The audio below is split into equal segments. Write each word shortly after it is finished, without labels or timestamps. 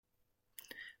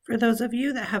For those of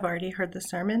you that have already heard the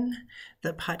sermon,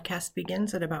 the podcast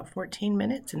begins at about 14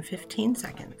 minutes and 15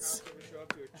 seconds.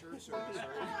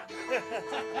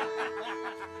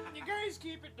 You guys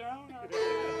keep it down.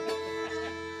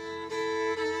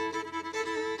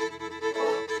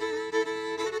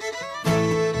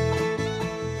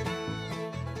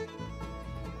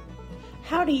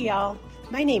 Howdy, y'all.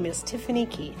 My name is Tiffany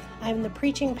Keith. I'm the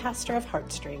preaching pastor of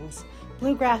Heartstrings,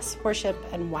 Bluegrass, Worship,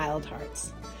 and Wild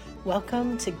Hearts.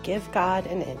 Welcome to Give God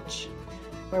an Inch,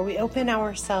 where we open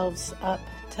ourselves up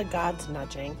to God's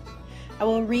nudging. I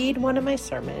will read one of my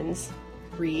sermons.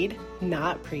 Read,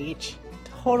 not preach.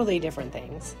 Totally different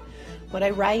things. What I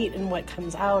write and what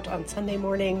comes out on Sunday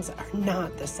mornings are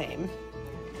not the same.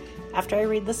 After I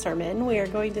read the sermon, we are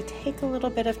going to take a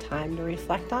little bit of time to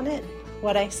reflect on it,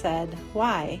 what I said,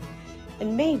 why,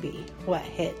 and maybe what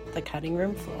hit the cutting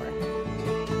room floor.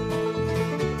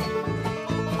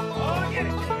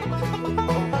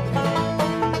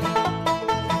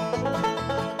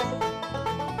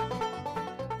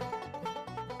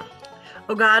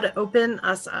 Oh God, open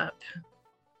us up.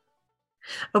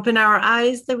 Open our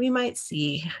eyes that we might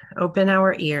see. Open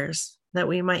our ears that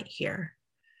we might hear.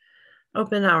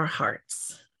 Open our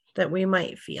hearts that we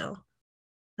might feel.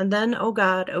 And then, oh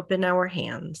God, open our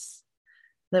hands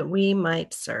that we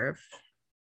might serve.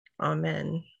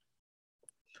 Amen.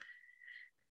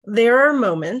 There are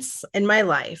moments in my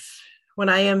life when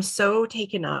I am so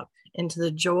taken up into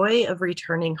the joy of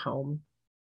returning home.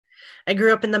 I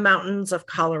grew up in the mountains of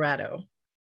Colorado.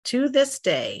 To this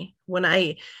day, when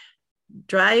I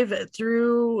drive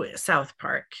through South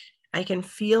Park, I can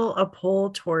feel a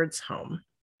pull towards home,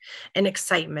 an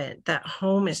excitement that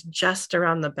home is just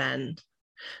around the bend.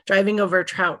 Driving over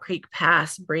Trout Creek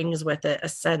Pass brings with it a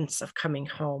sense of coming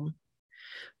home.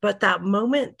 But that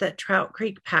moment that Trout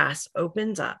Creek Pass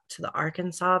opens up to the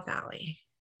Arkansas Valley,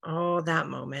 oh, that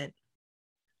moment,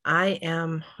 I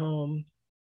am home.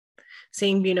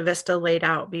 Seeing Buena Vista laid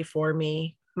out before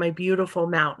me, my beautiful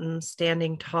mountains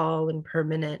standing tall and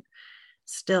permanent,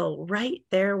 still right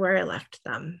there where I left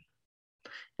them.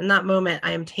 In that moment,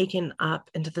 I am taken up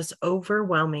into this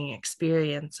overwhelming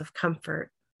experience of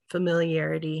comfort,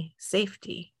 familiarity,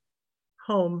 safety,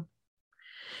 home.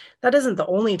 That isn't the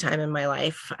only time in my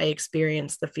life I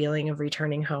experience the feeling of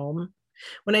returning home.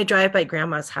 When I drive by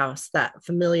Grandma's house, that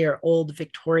familiar old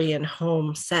Victorian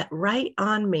home set right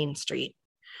on Main Street,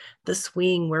 the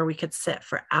swing where we could sit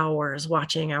for hours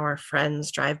watching our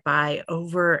friends drive by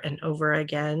over and over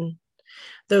again.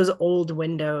 Those old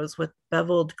windows with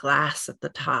beveled glass at the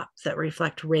top that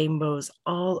reflect rainbows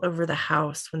all over the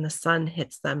house when the sun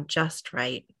hits them just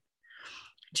right.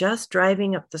 Just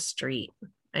driving up the street,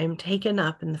 I am taken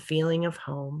up in the feeling of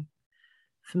home,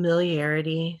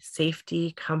 familiarity,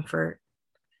 safety, comfort,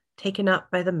 taken up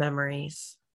by the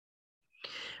memories.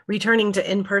 Returning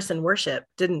to in-person worship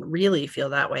didn't really feel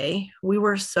that way. We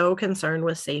were so concerned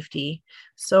with safety,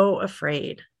 so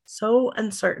afraid, so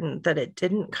uncertain that it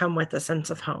didn't come with a sense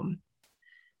of home.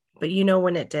 But you know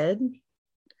when it did?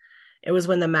 It was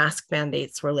when the mask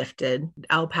mandates were lifted.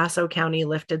 El Paso County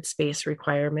lifted space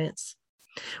requirements.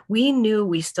 We knew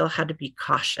we still had to be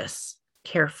cautious,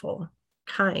 careful,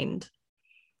 kind.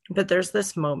 But there's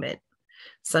this moment,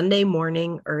 Sunday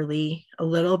morning early, a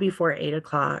little before 8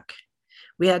 o'clock.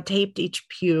 We had taped each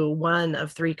pew, one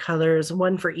of 3 colors,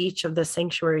 one for each of the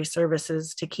sanctuary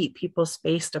services to keep people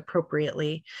spaced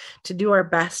appropriately, to do our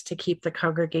best to keep the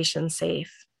congregation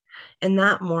safe. And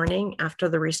that morning, after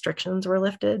the restrictions were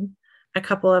lifted, a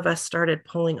couple of us started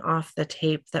pulling off the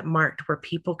tape that marked where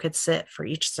people could sit for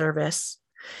each service.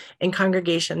 And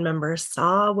congregation members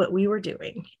saw what we were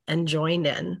doing and joined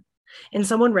in. And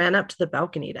someone ran up to the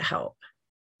balcony to help.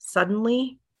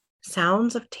 Suddenly,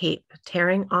 sounds of tape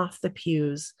tearing off the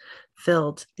pews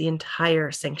filled the entire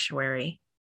sanctuary.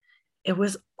 It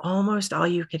was almost all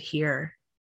you could hear.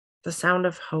 The sound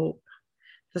of hope,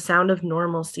 the sound of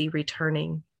normalcy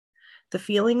returning, the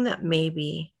feeling that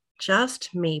maybe,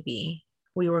 just maybe,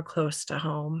 we were close to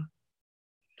home.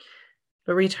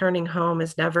 But returning home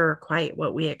is never quite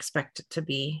what we expect it to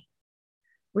be.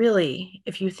 Really,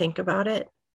 if you think about it,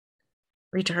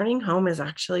 returning home is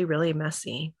actually really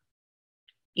messy.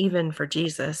 Even for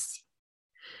Jesus.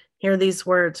 Hear these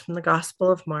words from the Gospel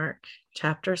of Mark,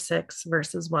 chapter 6,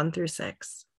 verses 1 through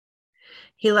 6.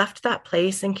 He left that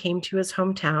place and came to his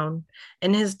hometown,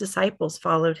 and his disciples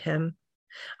followed him.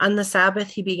 On the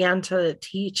Sabbath, he began to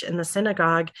teach in the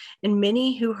synagogue, and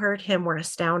many who heard him were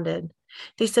astounded.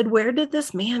 They said, "Where did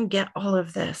this man get all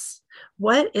of this?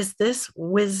 What is this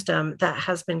wisdom that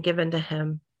has been given to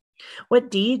him? What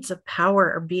deeds of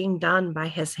power are being done by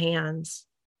his hands?"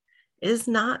 Is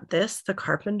not this the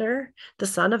carpenter, the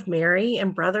son of Mary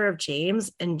and brother of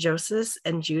James and Joseph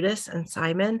and Judas and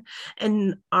Simon?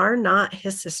 And are not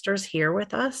his sisters here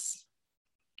with us?"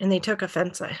 And they took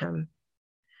offense at him.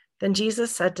 Then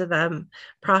Jesus said to them,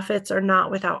 "Prophets are not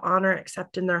without honor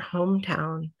except in their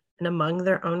hometown and among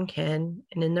their own kin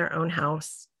and in their own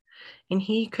house." And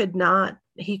he could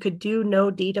do no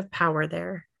deed of power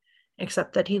there,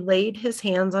 except that he laid his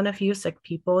hands on a few sick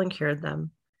people and cured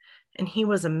them. And he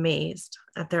was amazed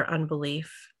at their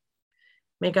unbelief.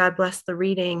 May God bless the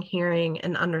reading, hearing,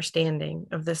 and understanding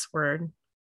of this word.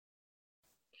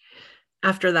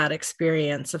 After that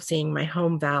experience of seeing my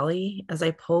home valley, as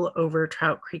I pull over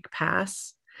Trout Creek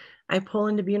Pass, I pull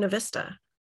into Buena Vista.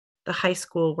 The high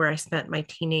school where I spent my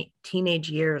teenage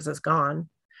years is gone,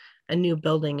 a new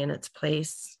building in its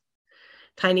place.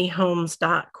 Tiny homes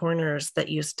dot corners that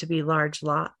used to be large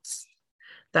lots.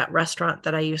 That restaurant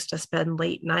that I used to spend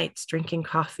late nights drinking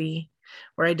coffee,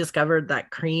 where I discovered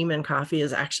that cream and coffee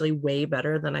is actually way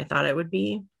better than I thought it would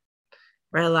be.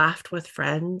 Where I laughed with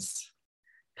friends,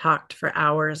 talked for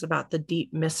hours about the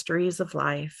deep mysteries of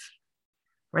life.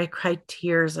 Where I cried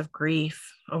tears of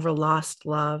grief over lost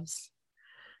loves,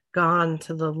 gone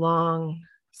to the long,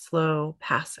 slow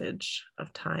passage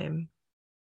of time.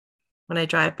 When I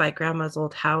drive by Grandma's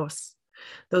old house,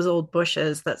 those old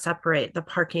bushes that separate the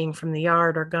parking from the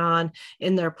yard are gone.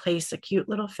 In their place, a cute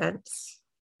little fence.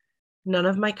 None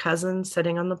of my cousins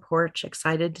sitting on the porch,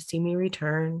 excited to see me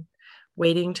return,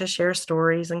 waiting to share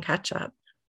stories and catch up.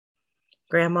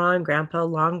 Grandma and Grandpa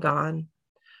long gone,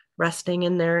 resting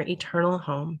in their eternal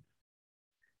home.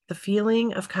 The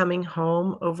feeling of coming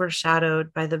home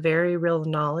overshadowed by the very real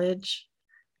knowledge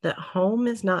that home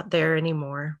is not there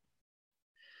anymore.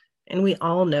 And we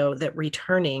all know that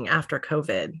returning after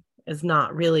COVID is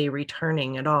not really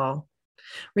returning at all.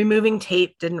 Removing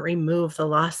tape didn't remove the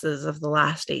losses of the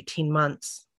last 18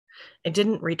 months. It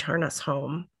didn't return us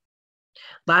home.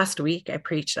 Last week, I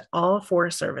preached at all 4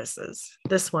 services,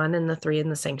 this one and the 3 in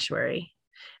the sanctuary.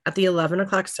 At the 11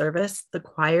 o'clock service, the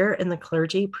choir and the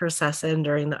clergy process in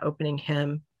during the opening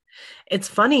hymn. It's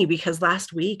funny because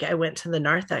last week I went to the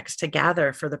narthex to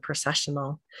gather for the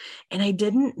processional, and I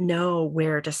didn't know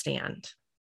where to stand.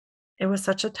 It was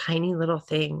such a tiny little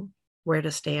thing, where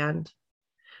to stand,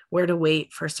 where to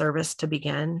wait for service to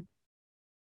begin.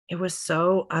 It was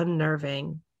so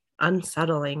unnerving,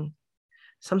 unsettling,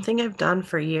 something I've done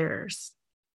for years,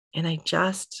 and I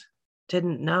just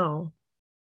didn't know.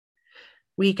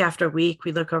 Week after week,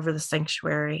 we look over the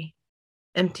sanctuary.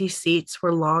 Empty seats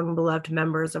where long beloved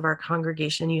members of our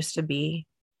congregation used to be.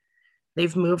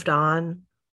 They've moved on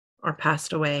or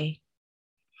passed away.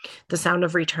 The sound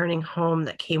of returning home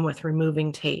that came with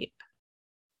removing tape.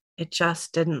 It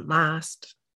just didn't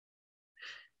last.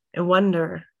 I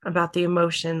wonder about the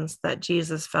emotions that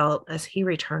Jesus felt as he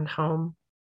returned home.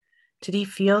 Did he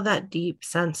feel that deep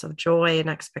sense of joy and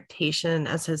expectation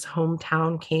as his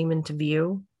hometown came into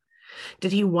view?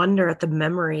 Did he wonder at the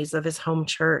memories of his home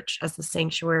church as the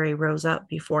sanctuary rose up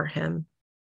before him?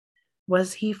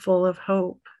 Was he full of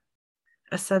hope,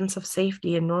 a sense of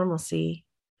safety and normalcy,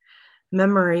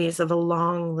 memories of a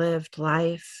long-lived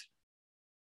life?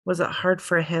 Was it hard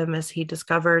for him as he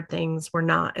discovered things were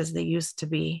not as they used to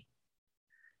be?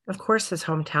 Of course, his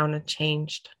hometown had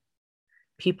changed.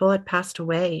 People had passed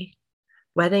away.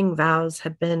 Wedding vows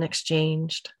had been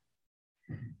exchanged.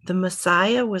 The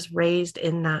Messiah was raised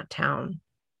in that town.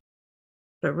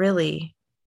 But really,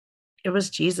 it was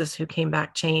Jesus who came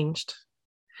back changed.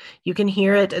 You can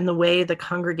hear it in the way the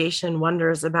congregation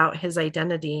wonders about his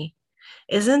identity.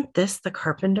 Isn't this the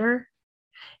carpenter?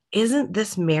 Isn't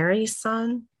this Mary's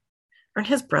son? Aren't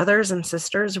his brothers and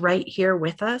sisters right here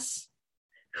with us?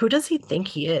 Who does he think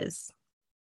he is?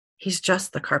 He's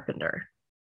just the carpenter.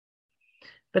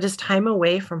 But his time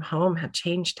away from home had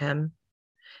changed him.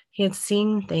 He had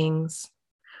seen things,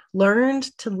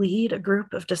 learned to lead a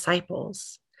group of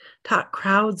disciples, taught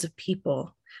crowds of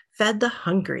people, fed the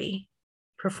hungry,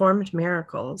 performed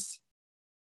miracles.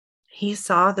 He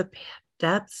saw the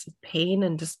depths of pain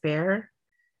and despair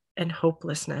and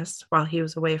hopelessness while he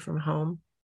was away from home.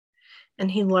 And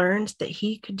he learned that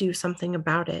he could do something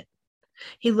about it.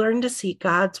 He learned to see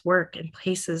God's work in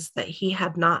places that he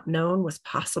had not known was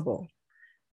possible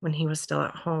when he was still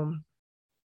at home.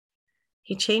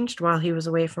 He changed while he was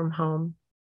away from home.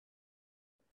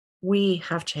 We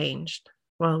have changed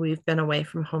while we've been away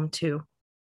from home too.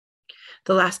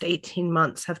 The last 18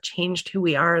 months have changed who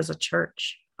we are as a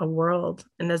church, a world,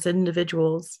 and as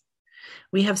individuals.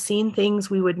 We have seen things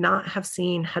we would not have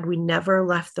seen had we never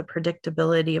left the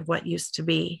predictability of what used to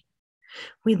be.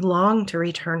 We long to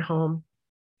return home.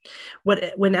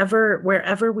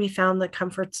 Wherever we found the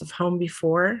comforts of home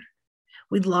before,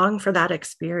 we long for that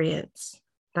experience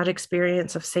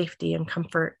of safety and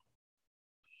comfort.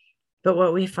 But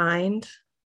what we find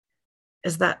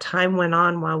is that time went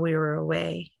on while we were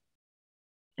away.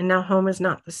 And now home is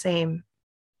not the same.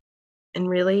 And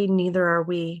really, neither are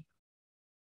we.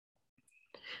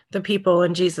 The people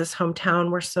in Jesus'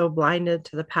 hometown were so blinded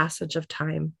to the passage of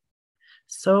time,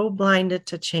 so blinded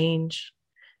to change,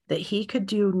 that he could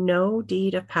do no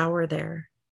deed of power there.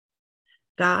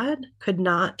 God could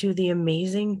not do the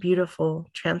amazing, beautiful,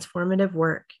 transformative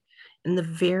work in the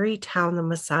very town the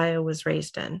Messiah was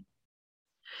raised in.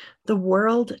 The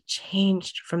world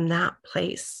changed from that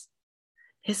place.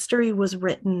 History was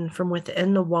written from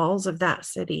within the walls of that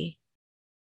city.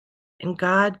 And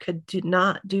God could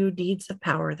not do deeds of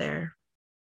power there.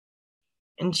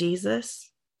 And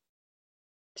Jesus,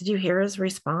 did you hear his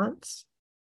response?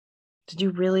 Did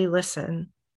you really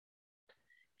listen?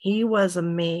 He was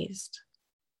amazed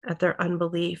at their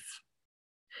unbelief.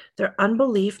 Their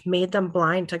unbelief made them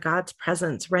blind to God's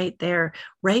presence right there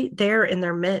in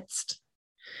their midst.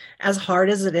 As hard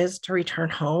as it is to return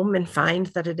home and find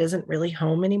that it isn't really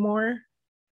home anymore,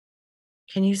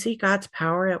 can you see God's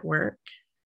power at work?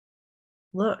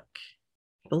 Look,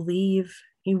 believe,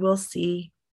 you will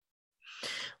see.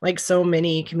 Like so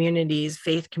many communities,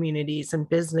 faith communities, and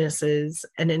businesses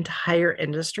and entire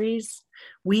industries,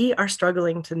 we are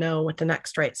struggling to know what the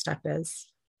next right step is.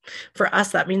 For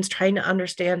us, that means trying to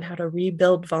understand how to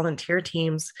rebuild volunteer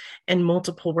teams and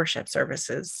multiple worship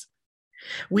services.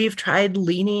 We've tried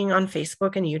leaning on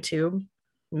Facebook and YouTube.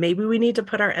 Maybe we need to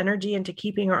put our energy into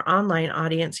keeping our online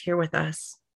audience here with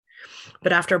us.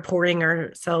 But after pouring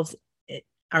ourselves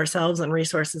and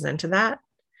resources into that,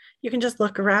 you can just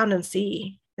look around and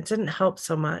see it didn't help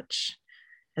so much,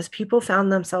 as people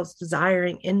found themselves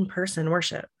desiring in-person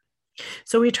worship.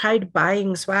 So we tried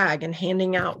buying swag and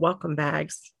handing out welcome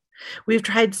bags. We've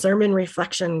tried sermon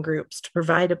reflection groups to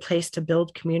provide a place to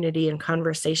build community and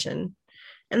conversation.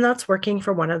 And that's working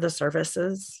for one of the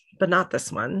services, but not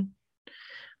this one.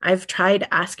 I've tried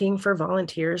asking for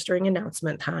volunteers during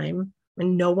announcement time,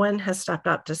 and no one has stepped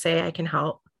up to say I can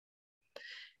help.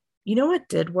 You know what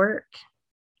did work?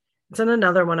 It's in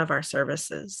another one of our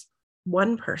services.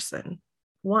 One person,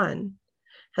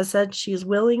 has said she's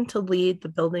willing to lead the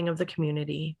building of the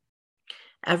community.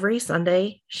 Every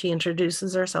Sunday, she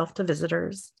introduces herself to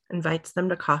visitors, invites them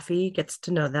to coffee, gets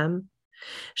to know them.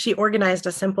 She organized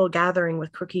a simple gathering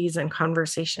with cookies and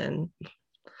conversation.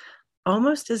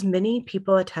 Almost as many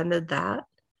people attended that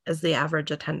as the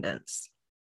average attendance.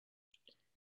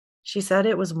 She said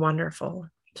it was wonderful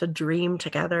to dream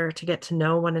together, to get to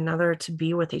know one another, to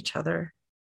be with each other.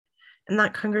 And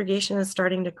that congregation is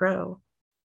starting to grow.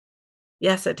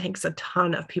 Yes, it takes a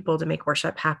ton of people to make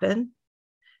worship happen,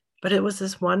 but it was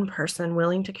this one person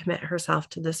willing to commit herself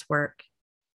to this work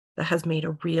that has made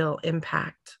a real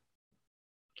impact.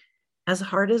 As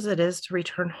hard as it is to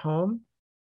return home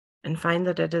and find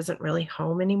that it isn't really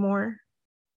home anymore,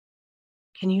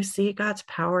 can you see God's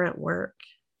power at work?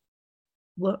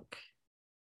 Look,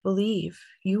 believe,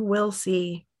 you will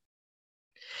see.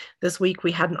 This week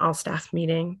we had an all-staff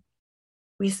meeting.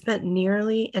 We spent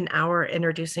nearly an hour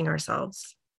introducing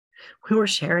ourselves. We were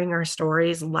sharing our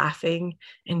stories, laughing,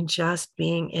 and just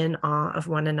being in awe of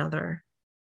one another.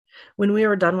 When we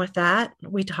were done with that,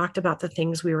 we talked about the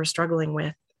things we were struggling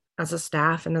with as a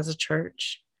staff and as a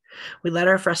church. We let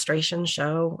our frustration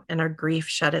show and our grief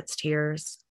shed its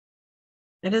tears.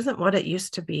 It isn't what it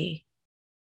used to be,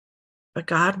 but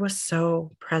God was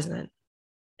so present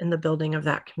in the building of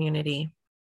that community.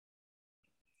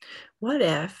 What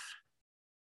if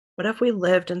we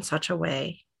lived in such a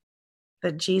way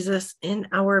that Jesus in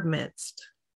our midst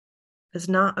is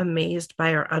not amazed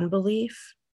by our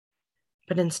unbelief,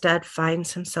 but instead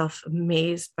finds himself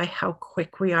amazed by how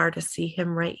quick we are to see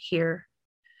him right here,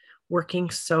 working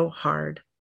so hard,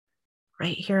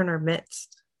 right here in our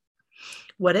midst?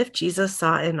 What if Jesus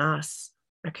saw in us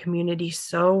a community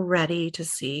so ready to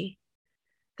see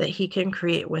that he can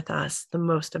create with us the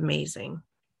most amazing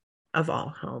of all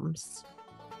homes?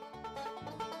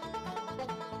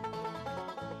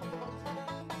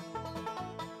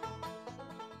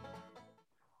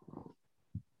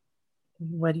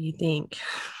 What do you think?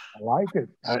 I like it.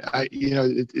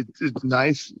 It's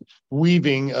nice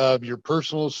weaving of your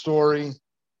personal story,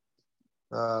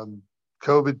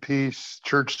 COVID piece,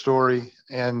 church story,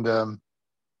 and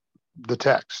the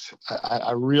text.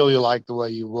 I really like the way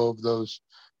you wove those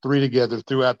three together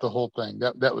throughout the whole thing.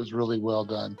 That was really well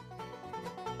done.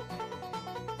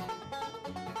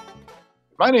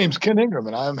 My name's Ken Ingram,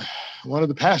 and I'm one of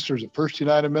the pastors at First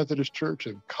United Methodist Church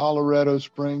of Colorado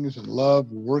Springs, and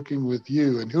love working with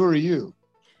you. And who are you?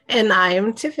 And I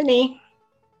am Tiffany.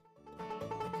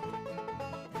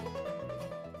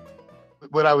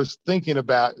 What I was thinking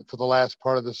about for the last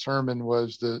part of the sermon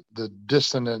was the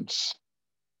dissonance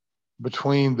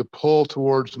between the pull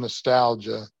towards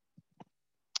nostalgia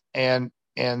and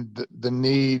the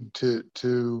need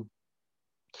to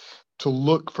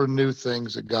look for new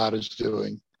things that God is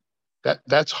doing.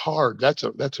 That's hard.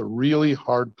 That's a really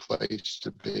hard place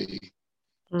to be.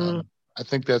 I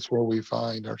think that's where we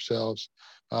find ourselves.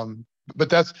 But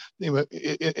that's,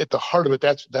 at the heart of it.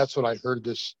 That's what I heard.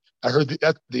 That's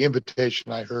the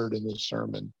invitation I heard in this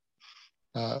sermon.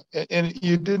 And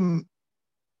you didn't.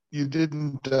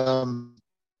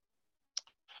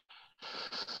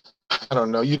 I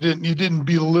don't know. You didn't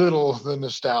belittle the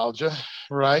nostalgia,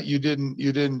 right? You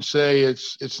didn't say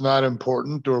it's not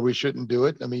important or we shouldn't do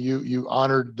it. I mean, you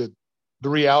honored the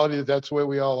reality that that's the way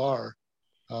we all are.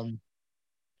 But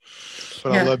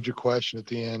I loved your question at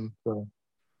the end. So.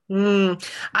 It's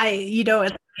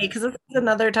funny because this is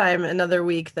another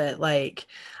week that like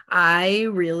I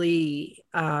really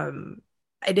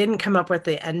I didn't come up with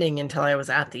the ending until I was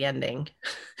at the ending.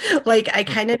 Like I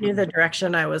kind of knew the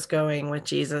direction I was going with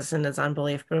Jesus and his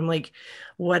unbelief, but I'm like,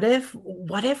 what if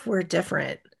we're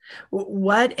different?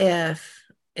 What if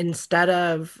instead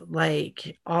of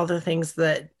like all the things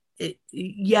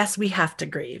yes, we have to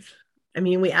grieve. I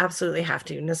mean, we absolutely have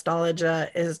to. Nostalgia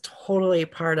is totally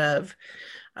part of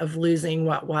losing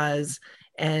what was,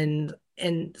 and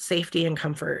safety and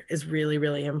comfort is really,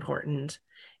 really important.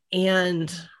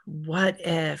 And what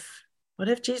if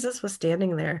Jesus was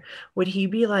standing there? Would he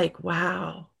be like,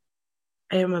 wow,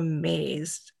 I am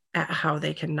amazed at how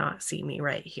they cannot see me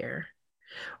right here?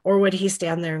 Or would he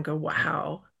stand there and go,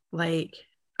 wow, like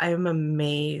I am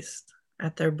amazed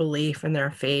at their belief and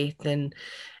their faith? And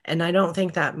I don't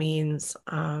think that means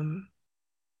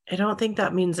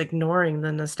ignoring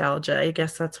the nostalgia. I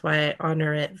guess that's why I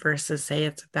honor it versus say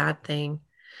it's a bad thing.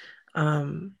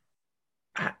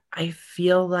 I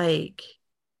feel like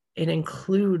it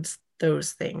includes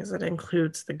those things. It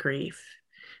includes the grief.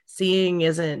 Seeing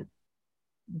isn't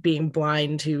being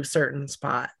blind to certain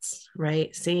spots,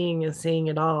 right? Seeing is seeing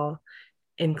it all,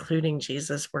 including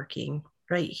Jesus working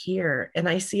right here. And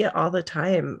I see it all the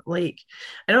time. Like,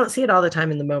 I don't see it all the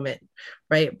time in the moment,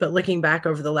 right? But looking back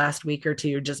over the last week or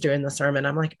two, just doing the sermon,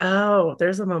 I'm like, oh,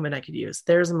 there's a moment I could use.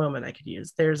 There's a moment I could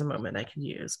use. There's a moment I could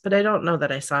use. But I don't know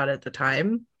that I saw it at the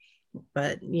time.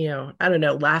 But, I don't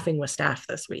know, laughing with staff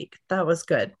this week. That was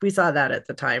good. We saw that at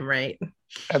the time, right?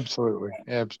 Absolutely.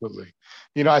 Absolutely.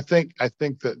 I think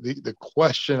that the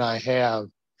question I have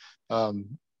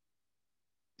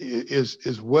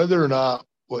is whether or not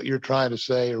what you're trying to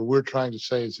say or we're trying to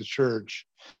say as a church,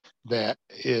 that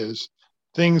is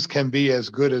things can be as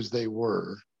good as they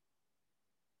were,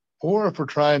 or if we're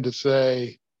trying to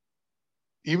say,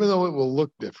 even though it will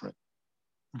look different,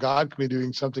 God can be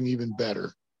doing something even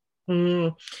better.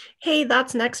 Hey,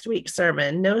 that's next week's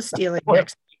sermon. No stealing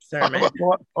next week's sermon.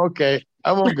 Okay,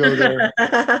 I won't go there.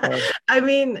 I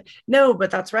mean, no,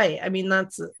 but that's right. I mean,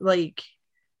 that's like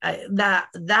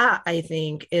that I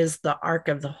think is the arc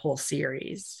of the whole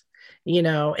series.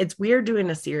 It's weird doing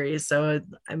a series. So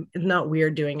it's not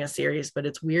weird doing a series, but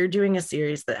it's weird doing a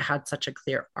series that had such a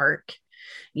clear arc.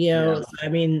 Yeah. I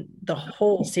mean, the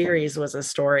whole series was a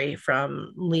story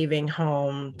from leaving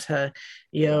home to,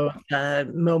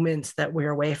 the moments that we're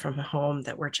away from home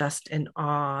that we're just in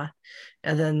awe.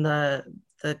 And then the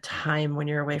time when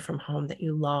you're away from home that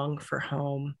you long for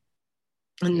home.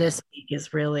 And this week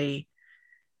is really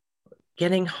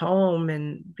getting home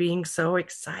and being so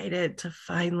excited to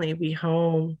finally be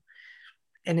home.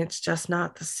 And it's just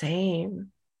not the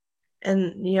same.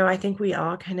 And, I think we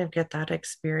all kind of get that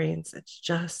experience. It's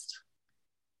just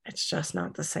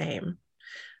not the same.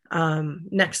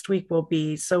 Next week will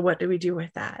be, so what do we do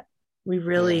with that? We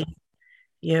really,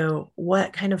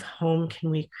 what kind of home can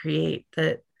we create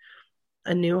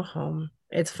a new home?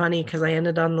 It's funny because I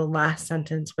ended on the last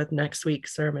sentence with next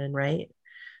week's sermon, right?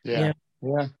 Yeah.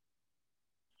 Well,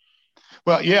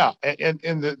 yeah.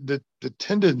 And the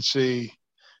tendency,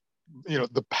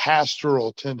 the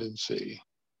pastoral tendency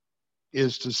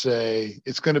is to say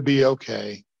it's going to be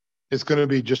okay. It's going to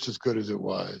be just as good as it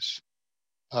was.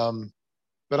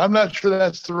 But I'm not sure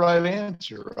that's the right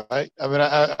answer, right? I mean,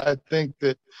 I think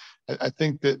that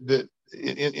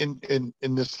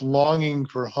in this longing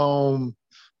for home,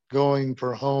 going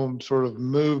for home sort of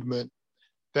movement,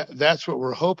 that's what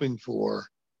we're hoping for.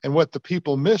 And what the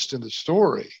people missed in the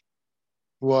story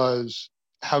was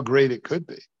how great it could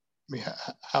be. I mean,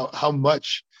 how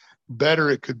much better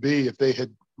it could be if they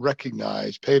had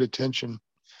recognized, paid attention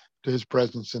to his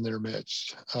presence in their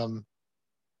midst.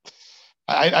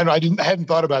 I hadn't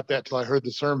thought about that till I heard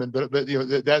the sermon, but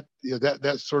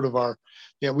that's sort of our,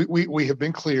 we have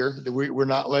been clear that we're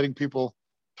not letting people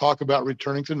talk about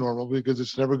returning to normal because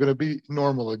it's never going to be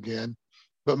normal again.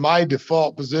 But my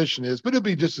default position is, but it'll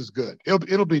be just as good.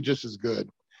 It'll be just as good.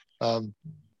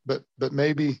 But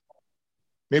maybe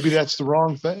that's the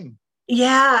wrong thing.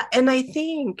 Yeah. And I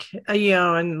think,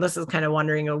 and this is kind of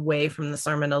wandering away from the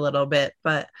sermon a little bit,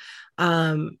 but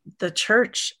the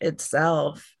church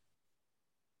itself,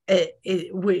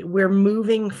 we're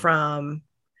moving from,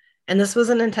 and this was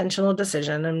an intentional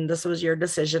decision, and this was your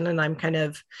decision, and I'm kind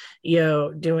of,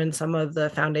 doing some of the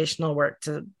foundational work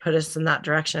to put us in that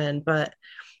direction, but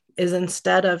is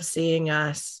instead of seeing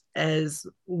us as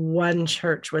one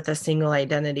church with a single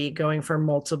identity going for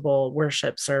multiple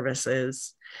worship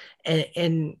services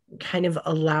and kind of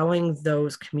allowing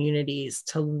those communities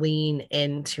to lean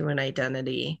into an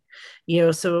identity,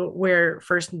 so where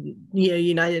First,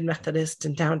 United Methodist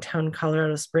in downtown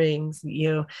Colorado Springs,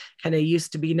 kind of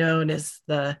used to be known as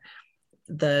the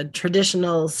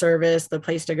traditional service, the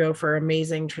place to go for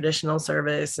amazing traditional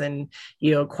service and,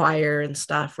 choir and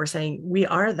stuff. We're saying we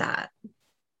are that,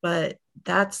 but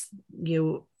that's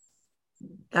the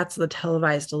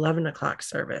televised 11 o'clock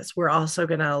service. We're also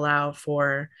going to allow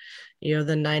for,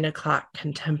 the 9 o'clock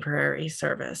contemporary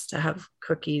service to have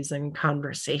cookies and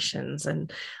conversations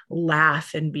and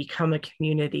laugh and become a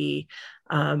community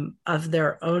of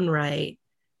their own right,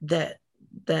 that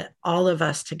all of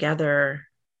us together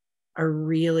are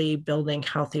really building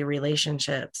healthy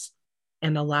relationships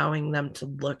and allowing them to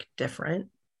look different.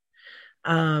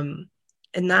 And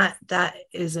that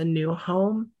is a new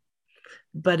home,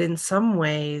 but in some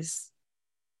ways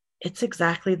it's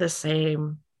exactly the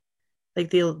same.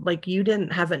 Like you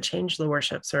haven't changed the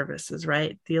worship services,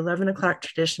 right? The 11 o'clock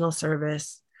traditional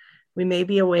service, we may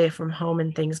be away from home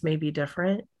and things may be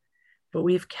different, but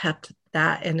we've kept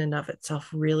that in and of itself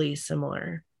really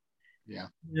similar. Yeah.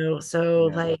 So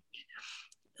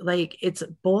like it's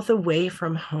both away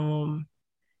from home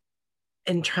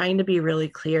and trying to be really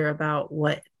clear about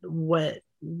what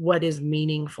is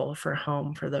meaningful for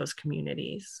home for those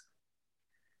communities.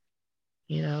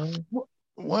 One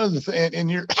of the things, and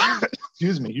you're,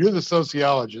 excuse me, you're the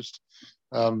sociologist.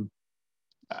 I'm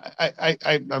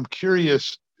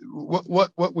curious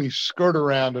what we skirt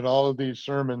around in all of these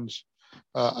sermons.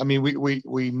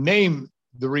 We name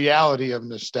the reality of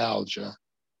nostalgia,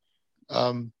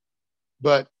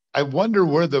 but I wonder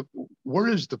where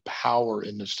is the power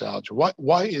in nostalgia?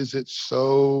 Why is it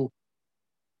so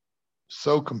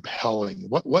compelling?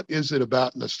 What is it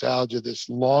about nostalgia, this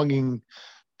longing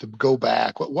to go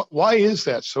back? Why is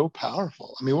that so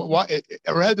powerful? Why,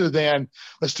 rather than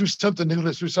let's do something new,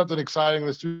 let's do something exciting,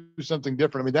 let's do something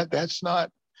different? that's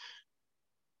not.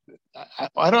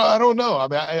 I don't know.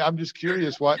 I'm just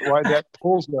curious why that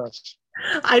pulls us.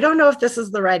 I don't know if this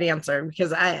is the right answer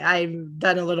because I've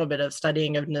done a little bit of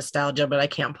studying of nostalgia, but I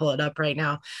can't pull it up right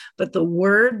now. But the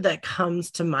word that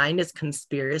comes to mind is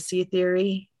conspiracy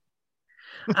theory.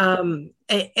 And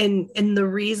the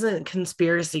reason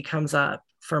conspiracy comes up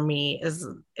for me is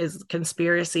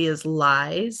conspiracy is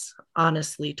lies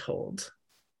honestly told.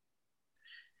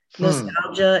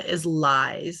 Nostalgia is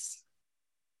lies,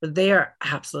 but they are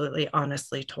absolutely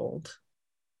honestly told.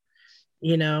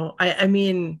 When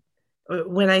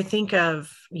I think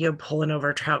of, pulling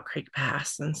over Trout Creek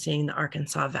Pass and seeing the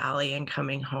Arkansas Valley and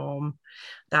coming home,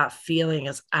 that feeling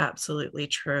is absolutely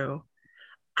true.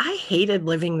 I hated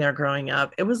living there growing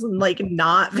up. It was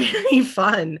not very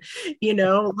fun,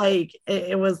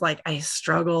 it was like I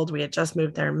struggled. We had just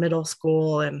moved there in middle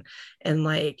school and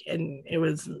it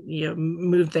was,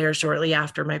 moved there shortly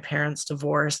after my parents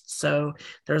divorced. So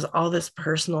there's all this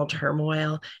personal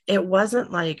turmoil. It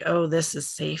wasn't like, oh, this is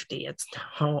safety. It's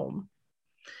home,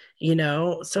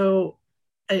 so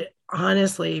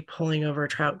honestly, pulling over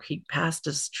Trout Creek Pass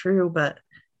is true, but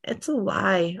it's a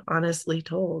lie, honestly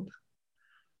told.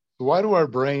 Why do our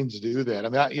brains do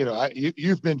that?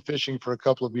 You've been fishing for a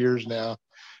couple of years now.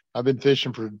 I've been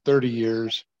fishing for 30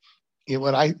 years.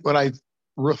 When I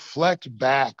reflect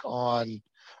back on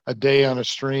a day on a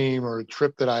stream or a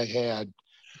trip that I had,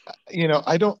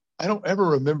 I don't ever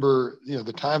remember,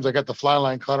 the times I got the fly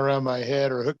line caught around my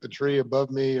head or hooked the tree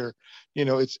above me, or,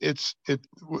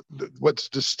 what's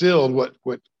distilled,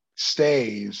 what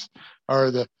stays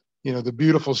are the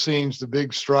beautiful scenes, the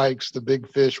big strikes, the big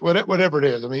fish, whatever it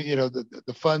is.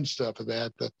 The fun stuff of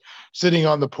that, the sitting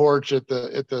on the porch at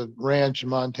the ranch in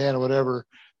Montana, whatever.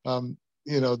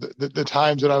 The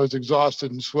times that I was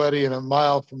exhausted and sweaty and a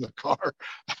mile from the car.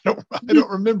 I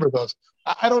don't remember those.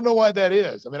 I don't know why that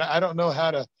is. I mean, I don't know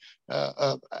how to,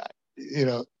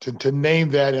 to name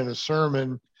that in a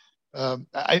sermon.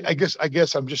 I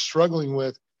guess I'm just struggling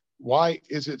with why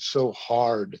is it so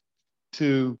hard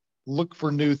to look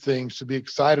for new things, to be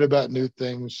excited about new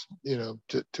things,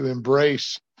 to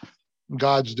embrace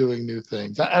God's doing new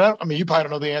things. I mean, you probably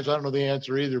don't know the answer. I don't know the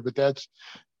answer either, but that's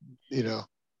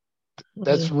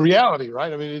reality,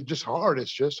 right? I mean, it's just hard.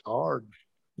 It's just hard.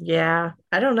 Yeah,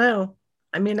 I don't know.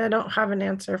 I mean, I don't have an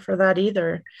answer for that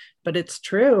either, but it's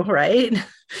true, right?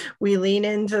 We lean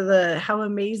into the how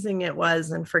amazing it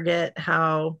was and forget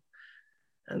how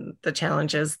the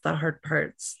challenges, the hard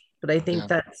parts. But I think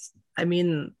Yeah. I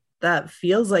mean, that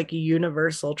feels like a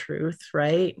universal truth,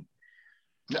 right?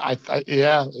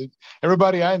 Yeah,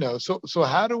 everybody I know. So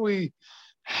how do we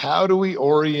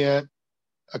orient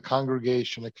a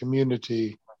congregation, a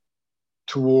community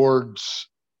towards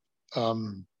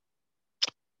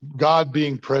God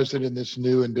being present in this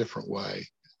new and different way?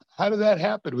 How did that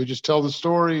happen? Do we just tell the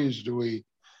stories? Do we?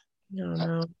 No,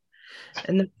 no.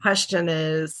 And the question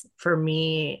is for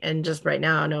me, and just right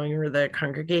now, knowing where the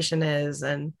congregation is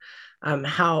and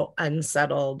how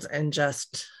unsettled and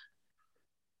just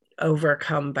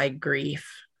overcome by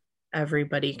grief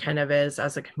everybody kind of is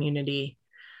as a community.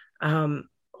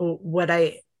 What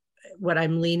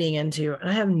I'm leaning into, and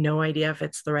I have no idea if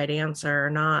it's the right answer or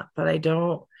not, but I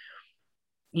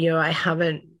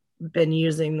haven't been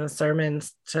using the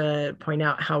sermons to point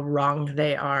out how wrong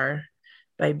they are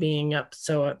by being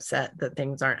so upset that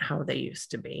things aren't how they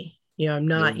used to be. I'm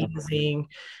not using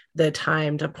the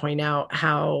time to point out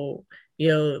how,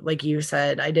 like you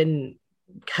said, I didn't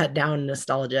cut down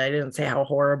nostalgia. I didn't say how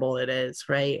horrible it is,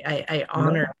 right? I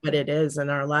honor what it is in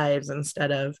our lives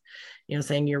instead of,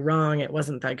 saying you're wrong, it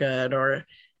wasn't that good, or,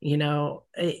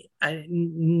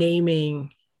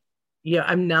 naming,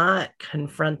 I'm not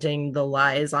confronting the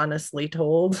lies honestly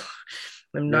told.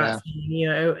 I'm not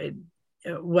saying,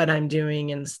 what I'm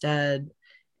doing instead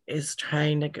is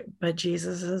trying to, but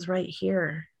Jesus is right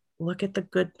here. Look at the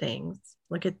good things.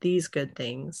 Look at these good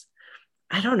things.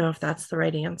 I don't know if that's the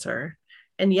right answer.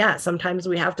 And yeah, sometimes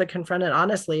we have to confront it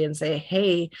honestly and say,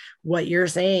 hey, what you're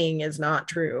saying is not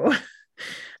true.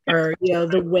 Or,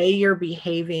 the way you're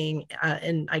behaving.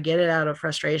 And I get it out of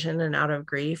frustration and out of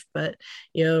grief, but,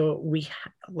 we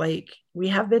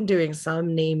have been doing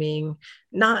some naming,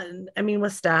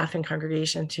 with staff and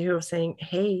congregation too, of saying,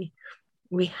 hey,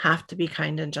 we have to be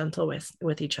kind and gentle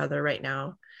with each other right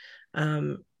now.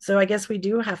 So I guess we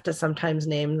do have to sometimes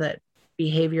name that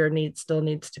behavior still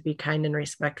needs to be kind and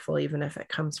respectful, even if it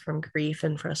comes from grief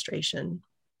and frustration.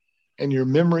 And your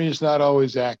memory is not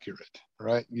always accurate,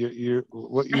 right? I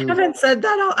haven't said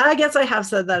that I guess I have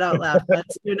said that out loud.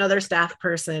 That's another staff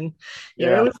person. It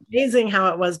was amazing how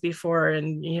it was before,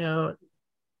 and no,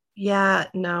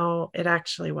 it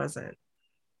actually wasn't.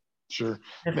 Sure.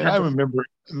 I remember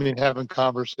having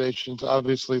conversations,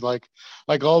 obviously, like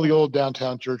all the old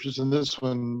downtown churches, and this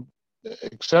one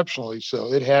exceptionally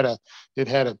so. It had a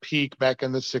peak back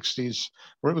in the 60s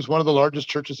where it was one of the largest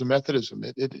churches of Methodism.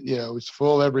 It was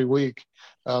full every week.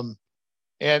 And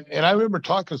I remember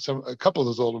talking to a couple of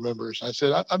those older members. I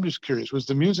said, I'm just curious, was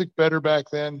the music better back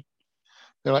then?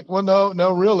 They're like, well,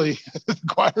 no, really. The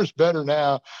choir's better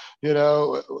now.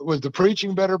 Was the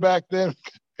preaching better back then?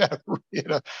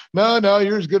 No,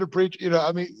 you're as good a preacher.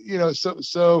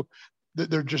 So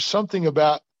there's just something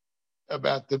about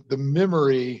the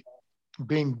memory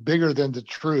being bigger than the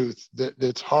truth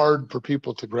that's hard for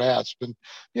people to grasp. And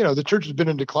the church has been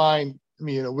in decline,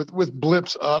 with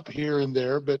blips up here and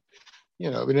there, but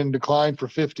been in decline for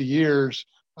 50 years.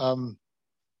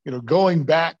 Going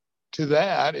back to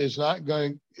that is not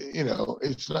going,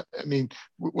 it's not,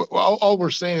 all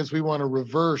we're saying is we want to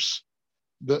reverse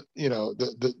the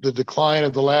decline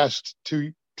of the last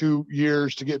two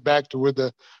years to get back to where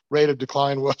the rate of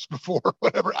decline was before,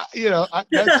 whatever.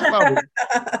 That's probably,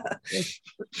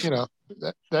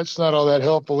 that's not all that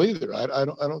helpful either. I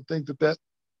don't think that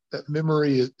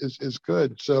memory is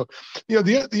good. So,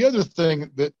 the other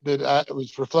thing that I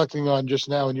was reflecting on just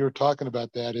now when you were talking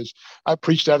about that is I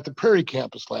preached out at the Prairie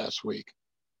campus last week,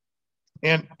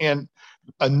 and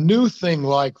a new thing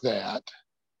like that,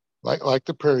 like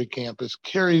the Prairie campus,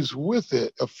 carries with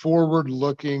it a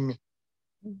forward-looking.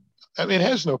 It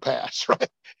has no past, right?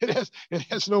 It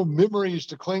has no memories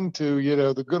to cling to.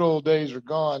 The good old days are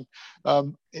gone,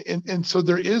 and so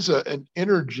there is an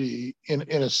energy in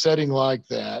a setting like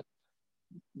that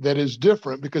is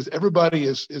different because everybody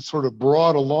is sort of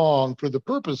brought along for the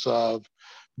purpose of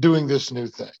doing this new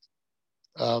thing.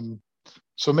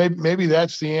 So maybe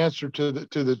that's the answer to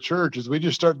the church is we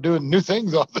just start doing new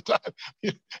things all the time.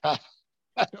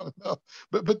 I don't know,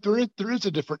 but there is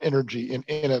a different energy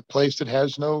in a place that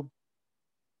has no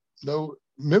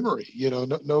memory,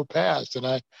 no past,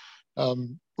 and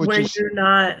which Where is you're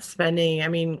not spending, I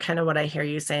mean, kind of what I hear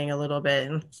you saying a little bit,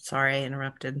 and sorry I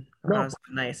interrupted. That no, was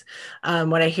nice.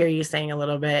 What I hear you saying a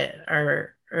little bit,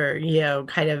 or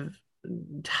kind of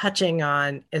touching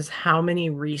on, is how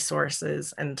many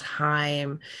resources and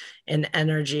time and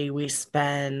energy we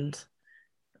spend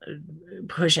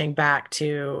pushing back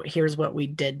to here's what we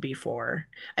did before.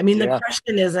 I mean, the yeah,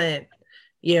 question isn't,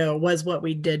 was what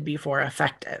we did before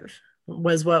effective?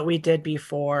 Was what we did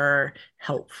before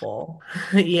helpful?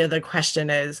 The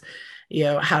question is,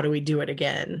 how do we do it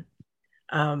again?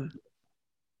 Um,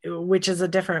 which is a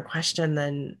different question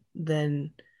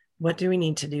than what do we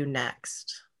need to do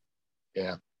next?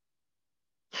 yeah,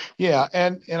 yeah,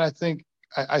 and I think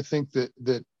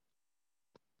that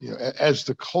as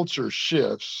the culture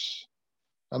shifts,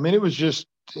 I mean, it was just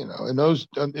in those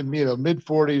mid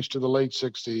 40s to the late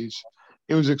 60s,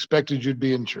 it was expected you'd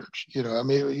be in church. I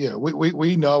mean,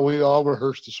 we know, we all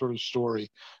rehearsed the sort of story.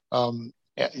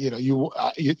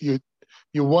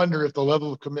 You wonder if the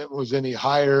level of commitment was any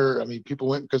higher. I mean, people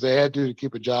went because they had to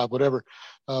keep a job, whatever.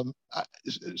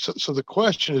 So the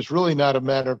question is really not a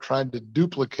matter of trying to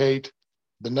duplicate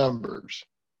the numbers,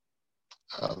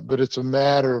 but it's a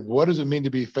matter of what does it mean to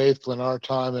be faithful in our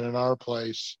time and in our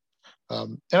place.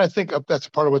 And I think that's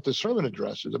part of what the sermon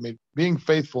addresses. I mean, being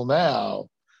faithful now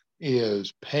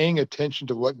is paying attention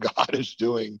to what God is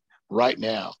doing right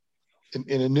now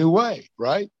in a new way,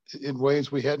 right? In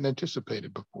ways we hadn't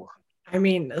anticipated before. I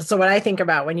mean, so what I think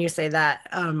about when you say that,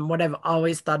 what I've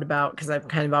always thought about, because I've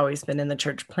kind of always been in the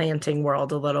church planting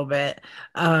world a little bit,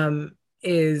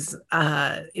 is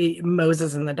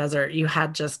Moses in the desert. You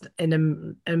had just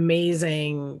an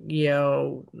amazing,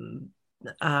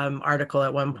 article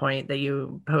at one point that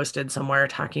you posted somewhere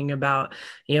talking about,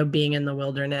 being in the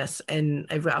wilderness. And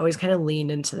I've always kind of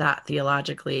leaned into that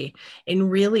theologically. And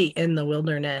really in the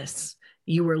wilderness,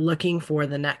 you were looking for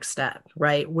the next step,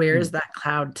 right? Where is that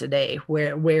cloud today?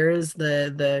 Where is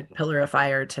the pillar of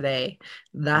fire today?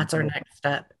 That's our next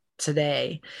step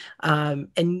today.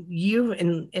 And you,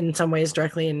 in some ways,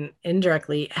 directly and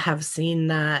indirectly, have seen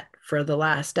that for the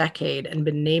last decade and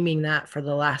been naming that for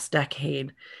the last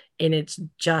decade. And it's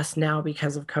just now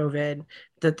because of COVID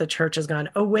that the church has gone,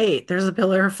 oh, wait, there's a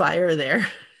pillar of fire there.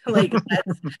 Like,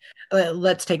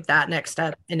 let's take that next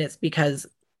step. And it's because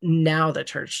now the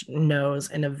church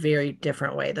knows in a very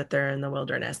different way that they're in the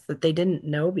wilderness that they didn't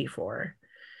know before.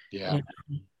 Yeah.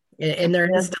 And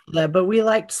there is still that, but we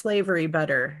liked slavery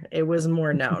better. It was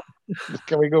more known.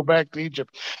 Can we go back to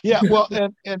Egypt? Yeah. Well,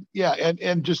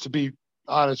 and just to be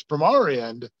honest, from our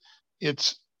end,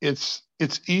 it's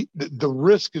the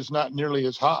risk is not nearly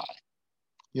as high,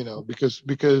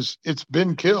 because it's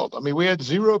been killed. I mean, we had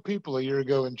 0 people a year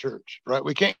ago in church, right?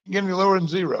 We can't get any lower than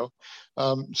 0.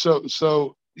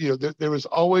 So there was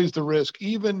always the risk,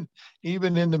 even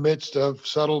in the midst of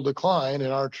subtle decline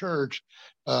in our church,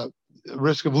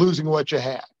 risk of losing what you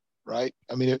had, right?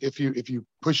 I mean, if you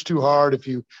push too hard, if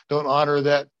you don't honor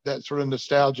that sort of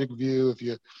nostalgic view, if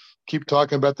you keep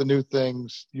talking about the new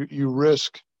things, you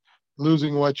risk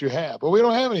losing what you have. But we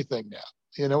don't have anything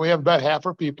now. We have about half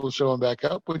our people showing back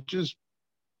up, which is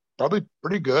probably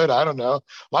pretty good. I don't know.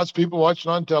 Lots of people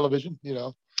watching on television,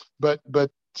 but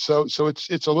so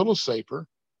it's a little safer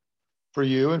for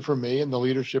you and for me and the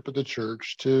leadership of the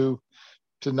church to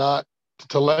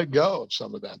let go of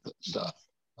some of that stuff.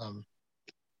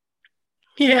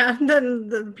 Yeah, then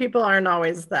the people aren't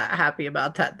always that happy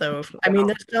about that, though. I mean,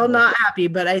 they're still not happy,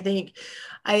 but I think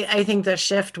the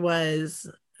shift was,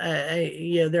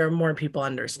 there are more people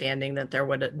understanding that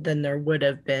than there would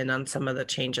have been on some of the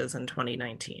changes in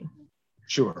 2019.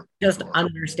 Sure. Just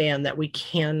understand that we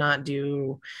cannot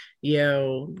do,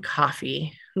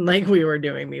 coffee like we were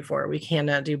doing before. We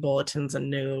cannot do bulletins and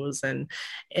news and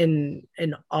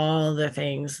all the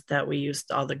things that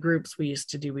all the groups we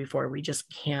used to do before. We just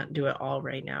can't do it all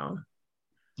right now.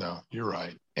 No, you're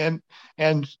right. And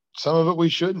some of it we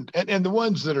shouldn't. And the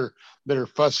ones that are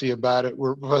fussy about it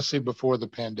were fussy before the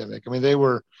pandemic. I mean, they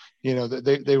were,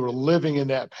 they were living in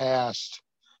that past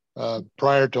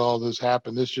prior to all this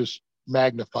happened. This just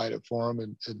magnified it for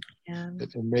them and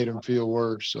made them feel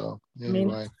worse. So anyway. I mean,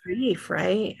 it's grief,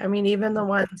 right? I mean, even the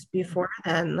ones before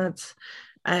then, that's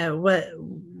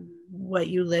what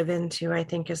you live into, I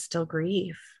think, is still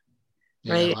grief,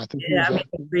 right? I think I mean,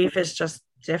 grief is just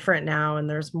different now, and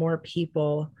there's more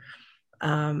people.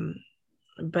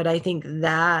 But I think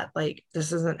that, like,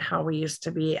 this isn't how we used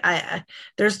to be.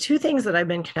 There's 2 things that I've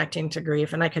been connecting to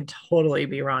grief, and I could totally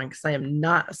be wrong because I am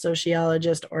not a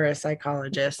sociologist or a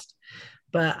psychologist.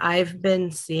 but I've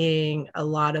been seeing a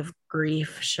lot of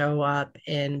grief show up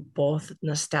in both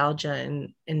nostalgia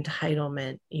and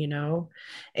entitlement,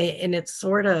 and it's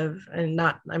sort of, and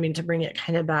not, I mean, to bring it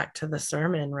kind of back to the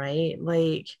sermon, right?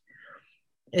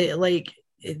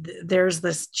 There's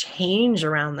this change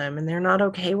around them and they're not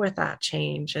okay with that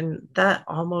change. And that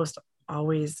almost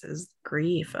always is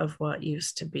grief of what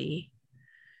used to be,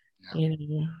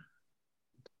 Yeah.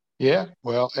 Yeah,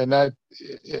 well, and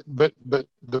but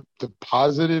the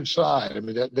positive side, I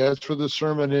mean, that's where the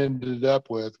sermon ended up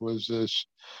with, was this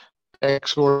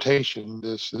exhortation,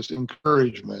 this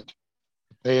encouragement.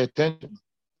 Pay attention.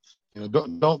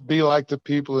 Don't be like the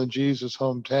people in Jesus'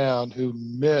 hometown who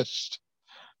missed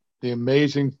the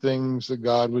amazing things that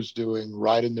God was doing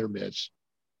right in their midst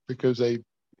because they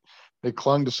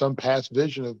clung to some past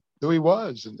vision of who he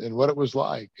was and what it was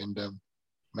like. And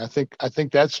I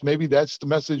think that's the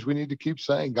message we need to keep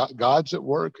saying. God's at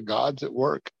work. God's at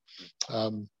work.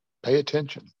 Pay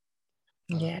attention.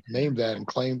 Name that and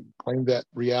claim that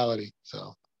reality.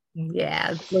 So.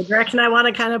 Yeah, it's the direction I want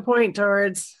to kind of point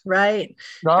towards, right?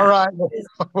 All right.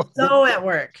 So at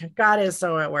work. God is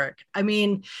so at work. I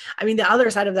mean, the other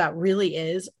side of that really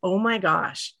is, oh my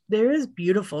gosh, there is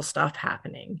beautiful stuff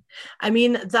happening. I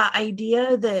mean, the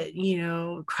idea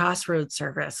that, Crossroads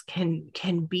service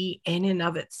can be in and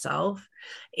of itself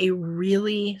a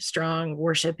really strong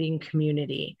worshiping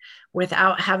community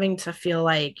without having to feel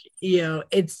like,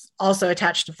 it's also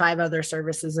attached to 5 other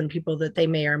services and people that they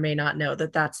may or may not know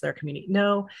that that's their community.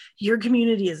 No, your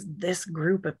community is this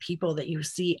group of people that you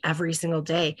see every single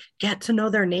day. Get to know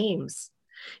their names,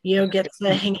 get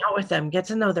to hang out with them, get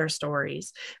to know their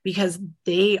stories, because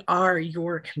they are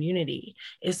your community.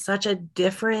 Is such a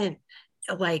different,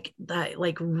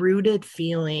 rooted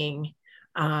feeling.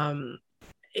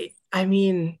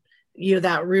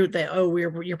 That root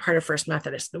that, you're part of First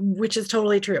Methodist, which is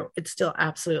totally true. It's still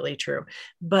absolutely true.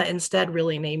 But instead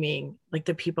really naming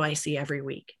the people I see every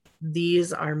week.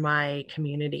 These are my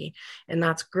community. And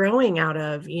that's growing out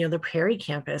of, the Prairie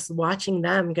campus, watching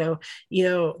them go,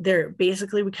 they're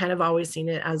basically, we kind of always seen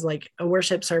it as a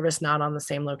worship service, not on the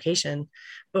same location,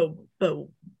 but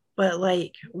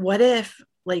what if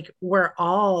we're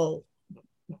all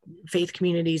faith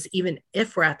communities, even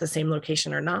if we're at the same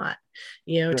location or not,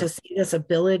 sure. To see this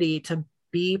ability to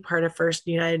be part of First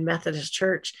United Methodist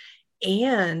Church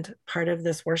and part of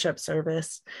this worship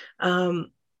service,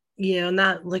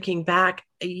 not looking back,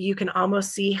 you can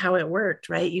almost see how it worked,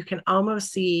 right? You can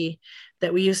almost see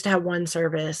that we used to have one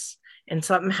service and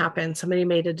something happened. Somebody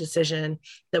made a decision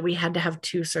that we had to have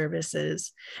 2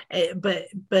 services, but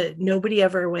nobody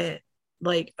ever went,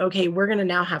 okay, we're going to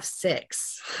now have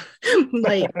 6.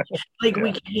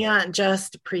 We can't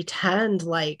just pretend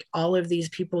like all of these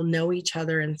people know each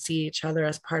other and see each other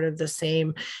as part of the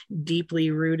same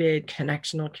deeply rooted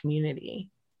connectional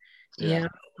community. Yeah.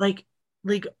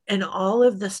 And all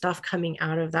of the stuff coming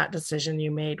out of that decision you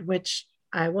made, which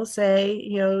I will say,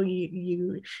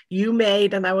 you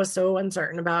made, and I was so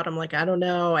uncertain about. I'm like, I don't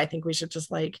know. I think we should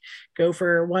just go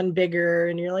for one bigger.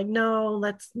 And you're like, no,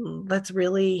 let's do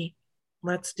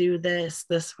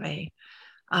this way.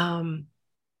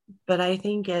 But I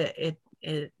think it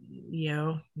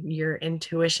your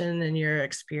intuition and your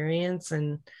experience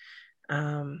and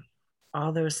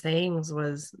all those things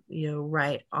was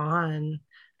right on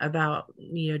about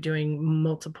doing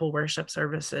multiple worship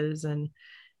services, and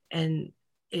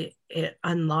it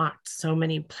unlocked so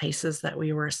many places that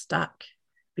we were stuck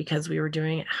because we were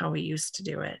doing it how we used to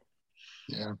do it.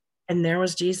 Yeah. And there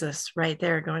was Jesus right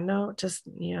there going, no, just,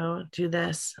 do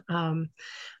this.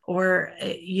 Or,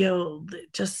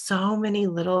 just so many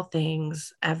little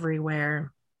things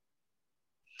everywhere.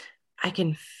 I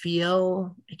can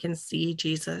see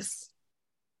Jesus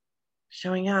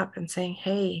showing up and saying,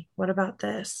 hey, what about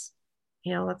this?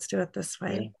 Let's do it this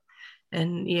way. Yeah.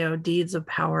 And, deeds of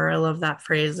power. I love that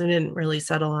phrase. I didn't really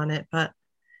settle on it, but,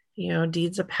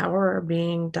 deeds of power are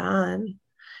being done.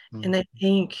 Mm-hmm. And I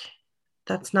think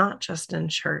that's not just in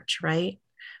church, right?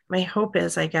 My hope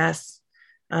is, I guess,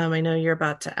 I know you're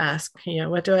about to ask,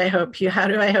 what do I hope how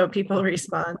do I hope people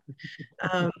respond?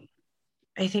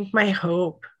 I think my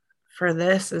hope for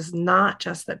this is not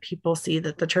just that people see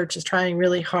that the church is trying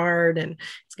really hard and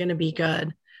it's going to be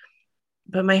good,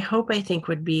 but my hope, I think,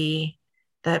 would be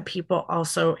that people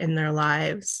also in their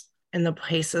lives, in the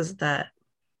places that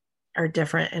are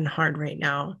different and hard right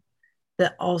now,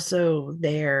 that also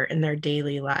there in their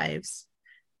daily lives,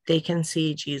 they can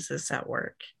see Jesus at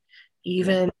work,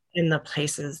 even in the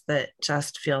places that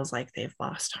just feels like they've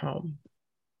lost home.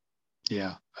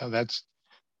 Yeah,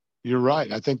 you're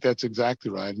right. I think that's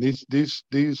exactly right. And these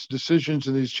decisions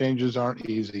and these changes aren't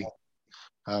easy.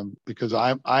 because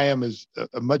I am as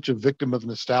much a victim of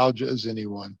nostalgia as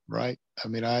anyone, right? I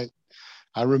mean, I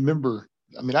remember.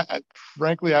 I mean,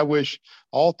 frankly, I wish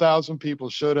all 1,000 people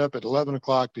showed up at 11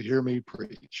 o'clock to hear me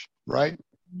preach, right?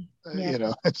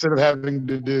 Yeah. Instead of having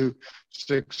to do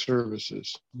 6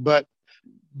 services. But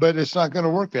it's not going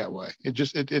to work that way.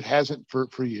 It hasn't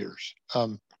for years.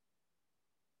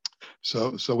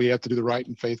 So we have to do the right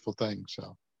and faithful thing.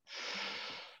 So,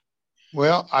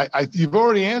 well, you've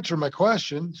already answered my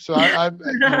question. So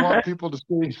you want people to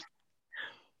see.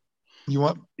 You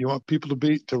want people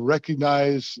to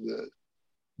recognize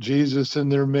Jesus in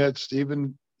their midst,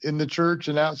 even in the church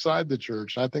and outside the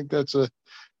church. I think that's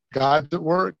God's at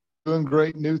work doing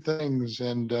great new things.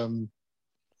 And,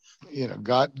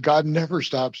 God never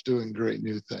stops doing great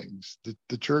new things.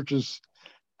 The church is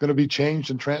going to be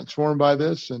changed and transformed by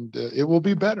this, and it will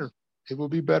be better. It will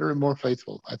be better and more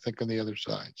faithful, I think, on the other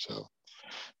side. So,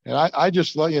 and I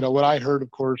just love, what I heard,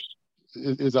 of course,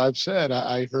 is I've said,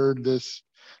 I heard this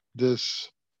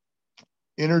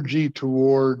energy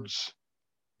towards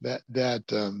that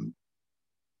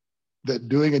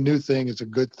doing a new thing is a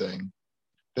good thing,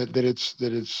 that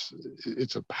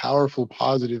it's a powerful,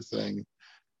 positive thing,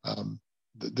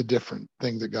 the different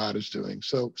thing that God is doing.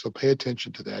 So pay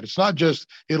attention to that. It's not just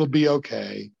it'll be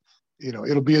okay,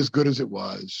 it'll be as good as it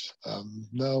was.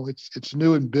 No, it's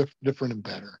new and different and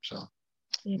better. So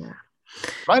Yeah.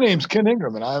 My name's Ken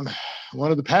Ingram, and I'm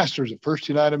one of the pastors at First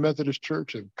United Methodist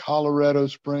Church of Colorado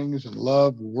Springs, and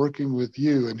love working with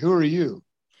you. And who are you?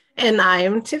 And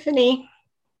I'm Tiffany.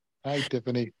 Hi,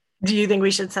 Tiffany. Do you think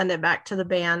we should send it back to the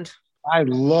band? I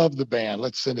love the band.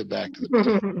 Let's send it back to the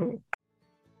band.